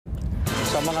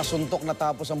Sa mga suntok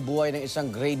natapos ang buhay ng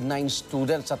isang grade 9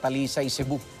 student sa Talisay,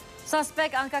 Cebu.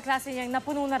 Suspect ang kaklase niyang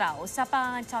napuno na raw sa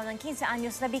pangangantsaw ng 15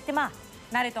 anyos na biktima.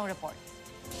 Narito ang report.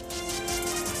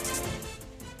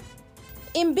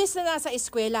 Imbis na nasa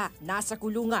eskwela, nasa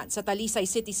kulungan sa Talisay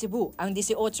City, Cebu ang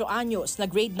 18 anyos na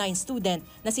grade 9 student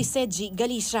na si Seji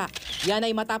Galicia. Yan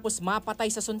ay matapos mapatay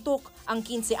sa suntok ang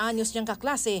 15 anyos niyang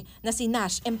kaklase na si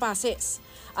Nash Empases.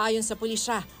 Ayon sa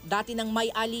pulisya, dati nang may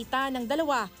alita ng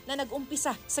dalawa na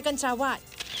nag-umpisa sa kantsawan.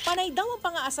 Panay daw ang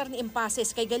pang-aasar ni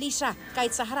Empases kay Galicia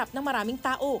kahit sa harap ng maraming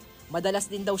tao. Madalas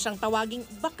din daw siyang tawaging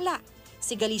bakla.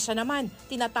 Si Galicia naman,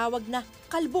 tinatawag na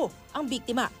kalbo ang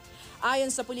biktima.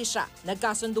 Ayon sa pulisya,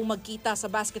 nagkasundong magkita sa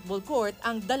basketball court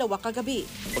ang dalawa kagabi.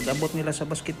 Pag-abot nila sa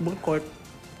basketball court,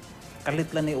 kalit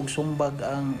lang ni og sumbag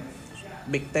ang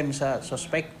victim sa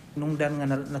suspect nung dan nga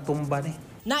natumba ni.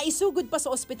 Naisugod pa sa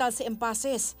ospital si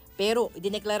Empases, pero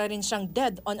idineklara rin siyang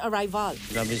dead on arrival.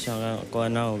 Grabe siya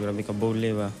grabe ka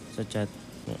bully ba sa chat.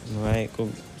 May ko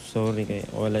sorry kay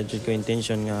wala jud ko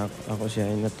intention nga ako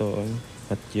siya inatuon.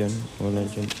 At yun, wala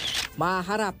jud.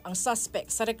 Maharap ang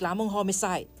suspect sa reklamong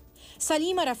homicide.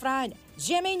 Salima Rafran,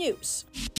 GMA News.